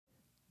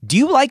Do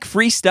you like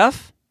free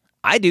stuff?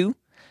 I do.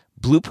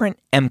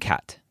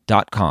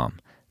 BlueprintMCAT.com.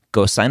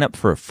 Go sign up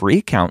for a free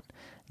account.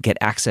 Get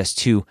access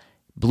to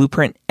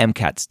Blueprint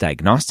MCAT's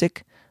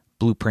diagnostic,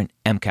 Blueprint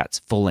MCAT's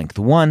full-length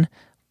 1,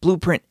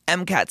 Blueprint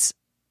MCAT's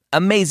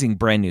amazing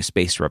brand new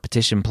spaced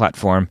repetition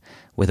platform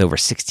with over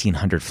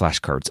 1,600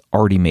 flashcards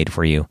already made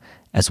for you,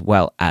 as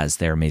well as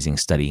their amazing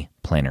study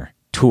planner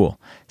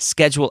tool.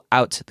 Schedule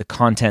out the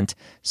content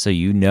so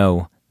you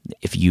know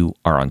if you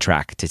are on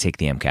track to take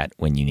the MCAT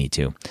when you need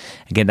to.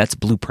 Again, that's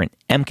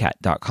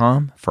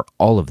BlueprintMCAT.com for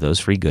all of those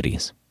free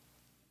goodies.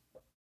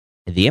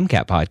 The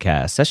MCAT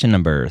Podcast, session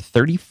number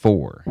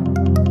 34.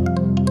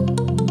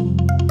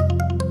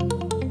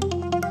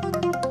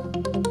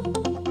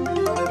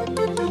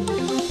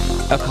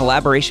 A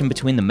collaboration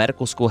between the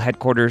medical school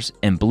headquarters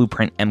and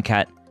Blueprint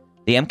MCAT.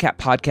 The MCAT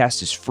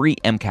Podcast is free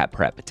MCAT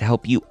prep to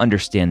help you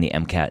understand the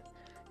MCAT,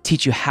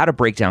 teach you how to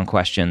break down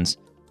questions,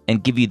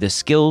 and give you the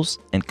skills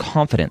and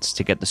confidence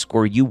to get the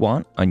score you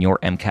want on your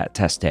MCAT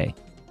test day.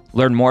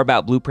 Learn more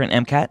about Blueprint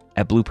MCAT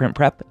at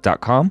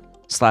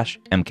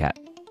blueprintprep.com/MCAT.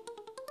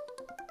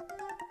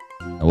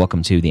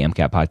 Welcome to the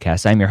MCAT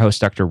Podcast. I'm your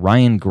host, Dr.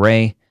 Ryan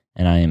Gray,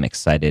 and I am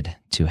excited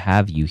to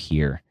have you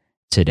here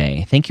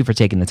today. Thank you for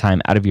taking the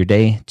time out of your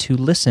day to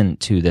listen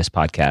to this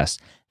podcast.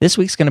 This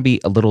week's going to be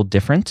a little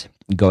different,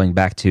 going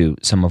back to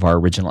some of our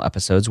original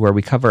episodes where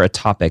we cover a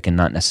topic and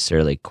not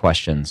necessarily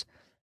questions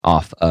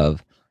off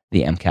of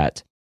the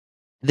MCAT.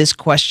 This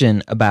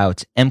question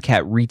about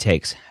MCAT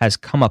retakes has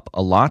come up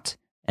a lot,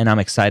 and I'm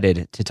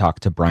excited to talk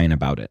to Brian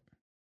about it.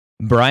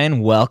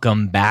 Brian,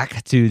 welcome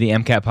back to the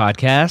MCAT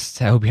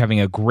Podcast. I hope you're having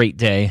a great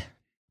day.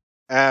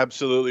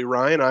 Absolutely,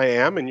 Ryan. I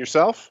am. And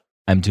yourself?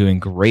 I'm doing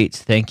great.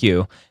 Thank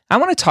you. I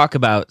want to talk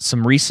about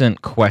some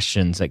recent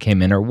questions that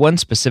came in, or one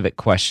specific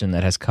question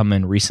that has come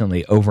in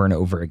recently over and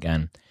over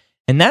again.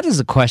 And that is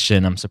a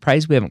question, I'm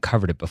surprised we haven't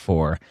covered it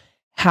before.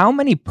 How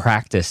many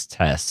practice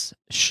tests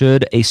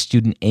should a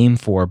student aim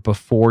for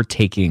before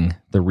taking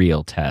the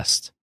real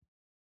test?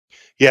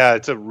 Yeah,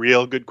 it's a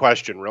real good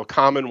question, real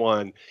common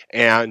one.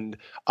 And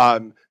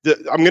I'm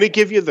going to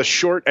give you the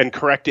short and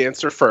correct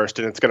answer first,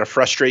 and it's going to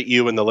frustrate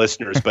you and the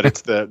listeners, but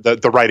it's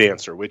the right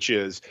answer, which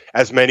is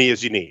as many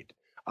as you need.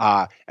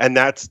 And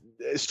that's,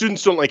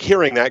 students don't like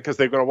hearing that because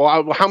they're going,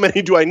 well, how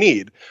many do I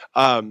need?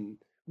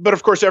 But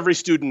of course, every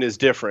student is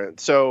different.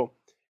 So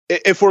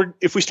if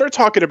we start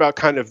talking about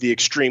kind of the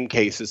extreme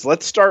cases,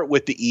 let's start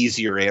with the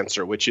easier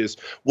answer, which is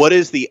what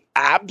is the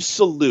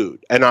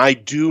absolute, and I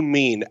do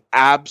mean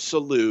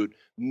absolute,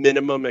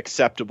 minimum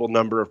acceptable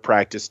number of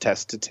practice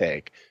tests to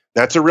take?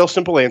 That's a real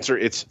simple answer.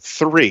 It's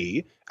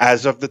 3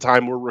 as of the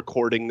time we're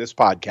recording this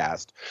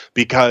podcast,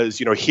 because,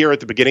 here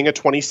at the beginning of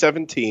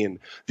 2017,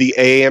 the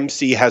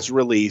AAMC has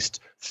released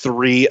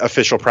 3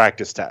 official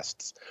practice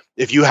tests.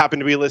 If you happen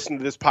to be listening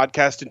to this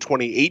podcast in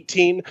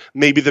 2018,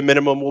 maybe the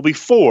minimum will be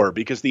 4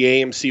 because the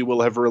AAMC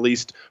will have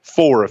released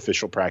 4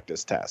 official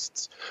practice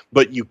tests.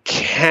 But you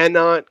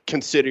cannot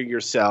consider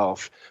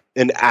yourself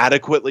an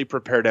adequately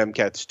prepared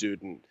MCAT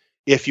student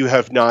if you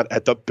have not,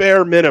 at the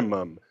bare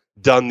minimum,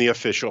 done the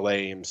official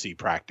AAMC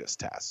practice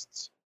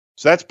tests.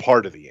 So that's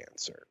part of the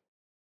answer.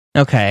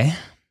 Okay.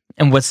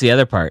 And what's the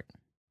other part?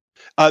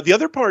 The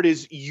other part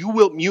is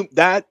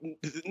that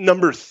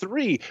number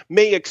 3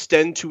 may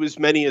extend to as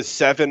many as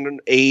 7,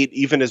 8,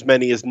 even as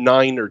many as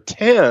 9 or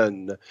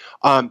 10.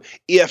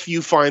 If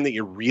you find that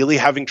you're really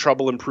having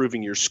trouble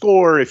improving your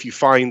score, if you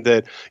find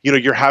that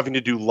you're having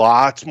to do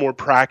lots more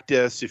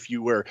practice, if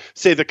you were,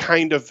 say, the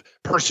kind of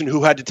person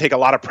who had to take a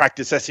lot of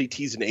practice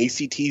SATs and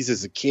ACTs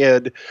as a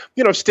kid,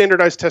 if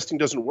standardized testing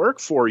doesn't work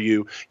for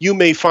you, you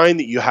may find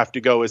that you have to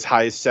go as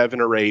high as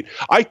 7 or 8.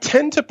 I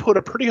tend to put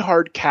a pretty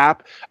hard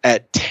cap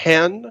at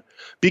 10.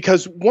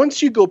 Because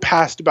once you go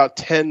past about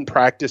 10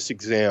 practice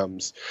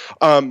exams,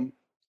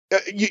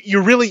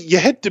 you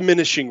hit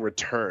diminishing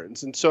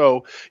returns. And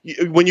so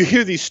when you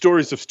hear these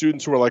stories of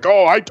students who are like,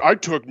 oh, I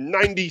took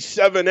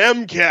 97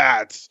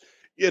 MCATs,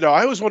 I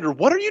always wonder,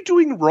 what are you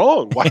doing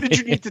wrong? Why did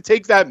you need to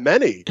take that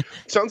many?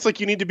 Sounds like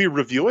you need to be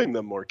reviewing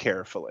them more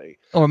carefully.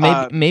 Or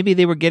maybe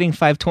they were getting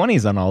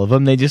 520s on all of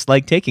them. They just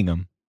like taking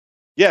them.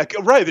 Yeah,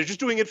 right. They're just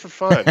doing it for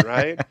fun,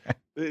 right?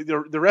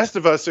 The rest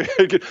of us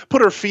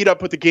put our feet up,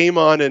 put the game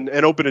on, and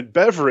open a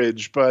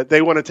beverage, but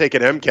they want to take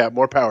an MCAT.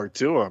 More power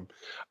to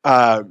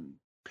them.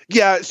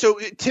 Yeah, so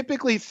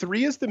typically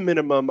 3 is the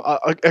minimum.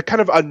 A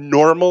kind of a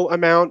normal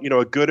amount,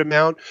 a good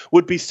amount,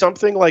 would be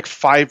something like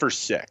 5 or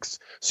 6.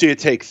 So you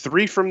take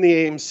 3 from the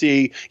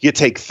AAMC, you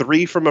take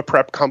 3 from a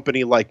prep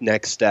company like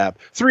Next Step,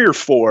 3 or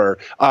 4,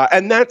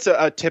 and that's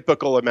a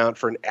typical amount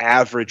for an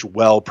average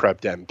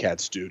well-prepped MCAT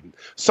student.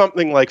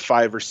 Something like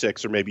 5 or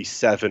 6 or maybe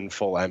 7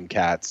 full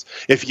MCATs.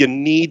 If you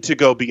need to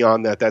go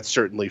beyond that, that's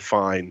certainly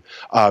fine.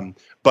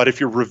 But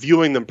if you're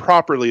reviewing them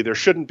properly, there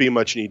shouldn't be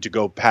much need to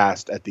go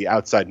past, at the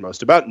outside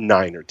most, about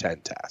 9 or 10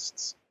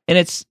 tests. And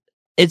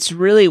it's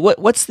really,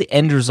 what's the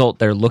end result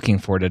they're looking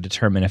for to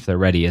determine if they're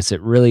ready? Is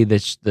it really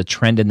the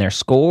trend in their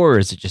score, or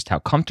is it just how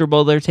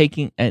comfortable they are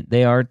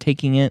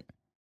taking it?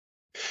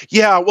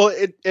 Yeah, well,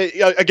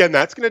 again,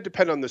 that's going to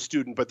depend on the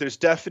student, but there's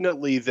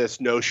definitely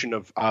this notion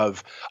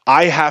of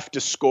I have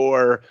to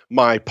score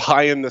my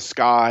pie in the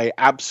sky,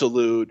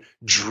 absolute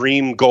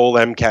dream goal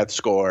MCAT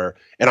score,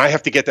 and I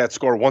have to get that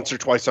score once or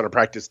twice on a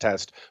practice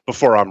test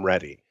before I'm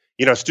ready.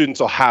 Students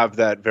will have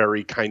that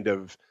very kind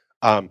of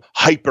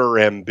hyper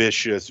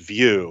ambitious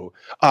view.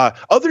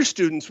 Other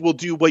students will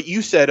do what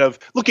you said of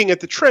looking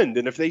at the trend.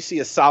 And if they see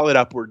a solid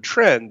upward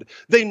trend,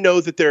 they know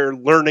that they're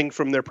learning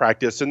from their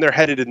practice and they're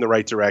headed in the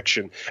right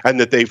direction and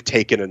that they've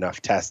taken enough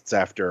tests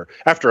after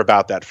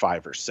about that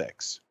 5 or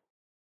 6.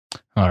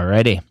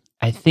 Alrighty.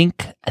 I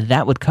think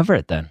that would cover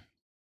it then.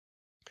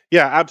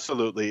 Yeah,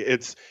 absolutely.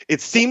 It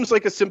seems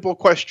like a simple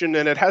question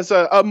and it has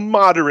a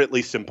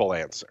moderately simple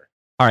answer.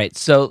 All right.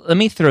 So let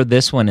me throw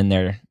this one in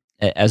there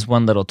as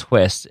one little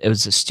twist. It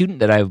was a student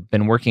that I've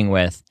been working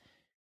with.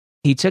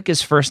 He took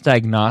his first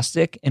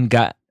diagnostic and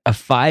got a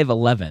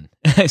 511.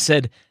 I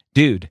said,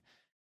 dude,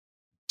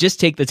 just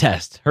take the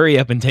test. Hurry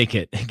up and take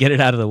it. Get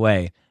it out of the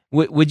way.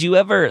 Would you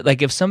ever,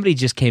 like if somebody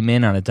just came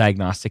in on a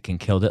diagnostic and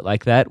killed it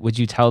like that, would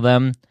you tell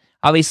them?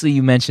 Obviously,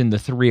 you mentioned the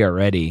 3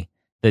 already,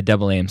 the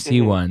double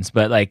AMC ones,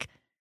 but like,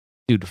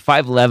 dude,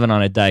 511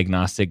 on a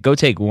diagnostic, go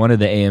take one of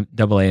the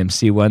double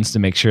AMC ones to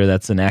make sure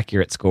that's an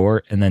accurate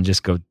score, and then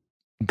just go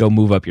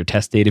move up your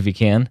test date if you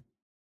can.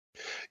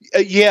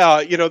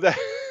 Yeah,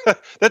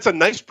 that's a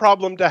nice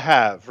problem to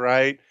have,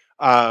 right?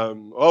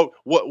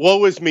 Woe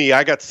was me.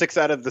 I got 6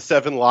 out of the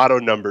 7 lotto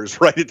numbers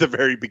right at the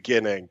very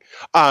beginning.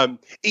 And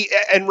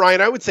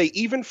Ryan, I would say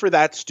even for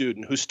that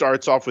student who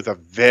starts off with a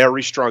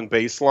very strong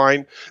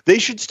baseline, they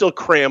should still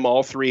cram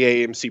all 3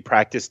 AMC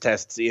practice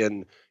tests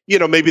in.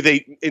 Maybe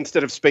they,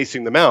 instead of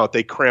spacing them out,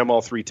 they cram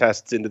all 3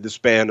 tests into the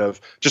span of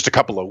just a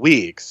couple of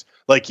weeks.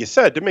 Like you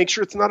said, to make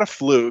sure it's not a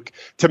fluke,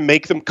 to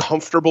make them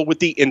comfortable with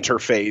the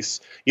interface.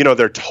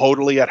 They're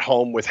totally at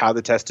home with how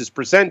the test is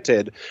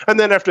presented. And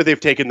then after they've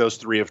taken those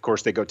 3, of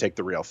course, they go take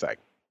the real thing.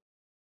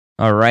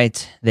 All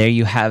right. There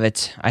you have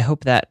it. I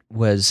hope that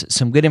was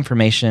some good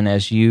information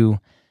as you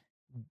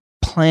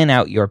plan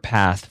out your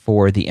path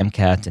for the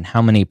MCAT and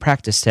how many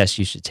practice tests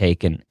you should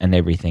take and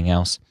everything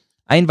else.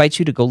 I invite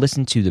you to go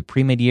listen to the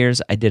pre-med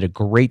years. I did a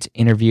great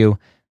interview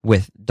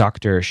with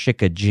Dr.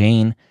 Shika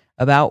Jain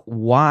about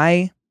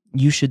why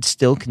you should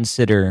still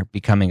consider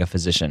becoming a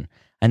physician.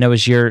 I know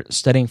as you're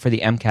studying for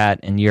the MCAT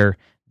and you're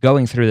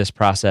going through this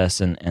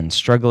process and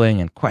struggling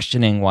and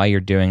questioning why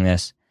you're doing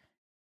this,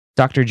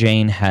 Dr.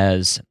 Jain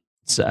has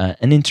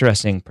an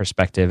interesting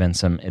perspective and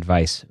some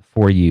advice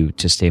for you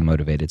to stay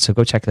motivated. So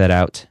go check that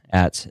out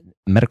at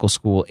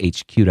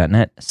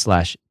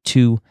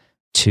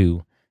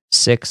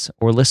medicalschoolhq.net/226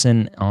 or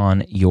listen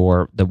on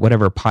the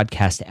whatever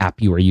podcast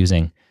app you are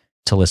using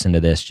to listen to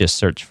this. Just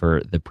search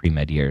for the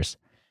pre-med years.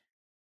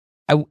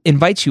 I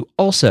invite you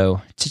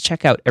also to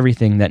check out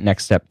everything that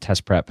Next Step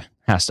Test Prep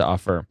has to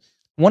offer.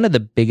 One of the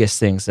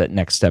biggest things that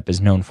Next Step is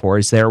known for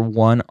is their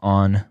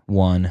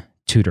one-on-one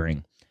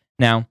tutoring.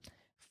 Now,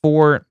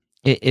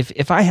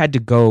 if I had to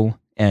go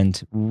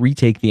and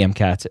retake the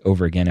MCAT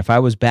over again, if I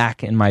was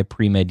back in my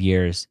pre-med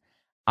years,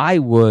 I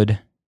would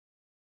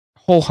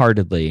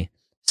wholeheartedly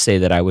say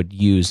that I would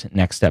use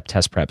Next Step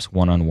Test Prep's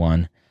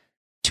one-on-one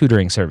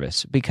tutoring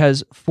service,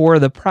 because for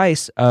the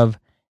price of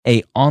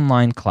an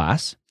online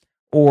class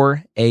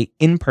or a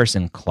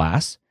in-person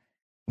class,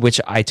 which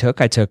I took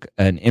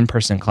an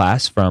in-person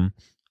class from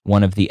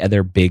one of the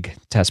other big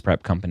test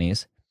prep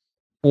companies,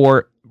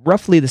 for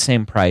roughly the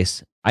same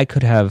price, I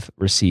could have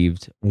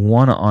received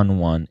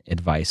one-on-one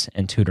advice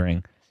and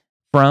tutoring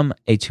from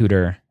a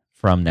tutor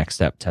from Next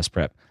Step Test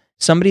Prep.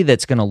 Somebody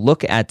that's going to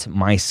look at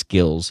my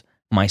skills,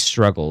 my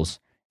struggles,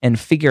 and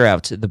figure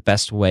out the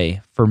best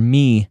way for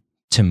me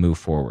to move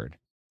forward.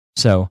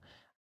 So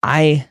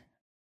I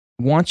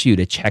want you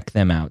to check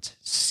them out.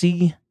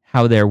 See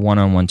how their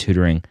one-on-one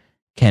tutoring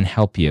can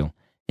help you.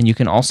 And you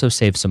can also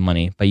save some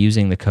money by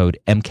using the code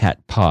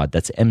MCATPOD.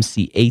 That's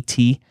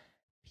MCATPOD.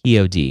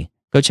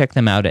 Go check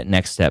them out at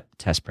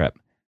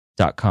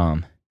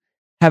nextsteptestprep.com.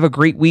 Have a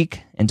great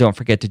week, and don't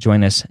forget to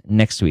join us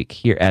next week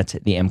here at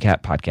the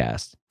MCAT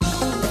Podcast.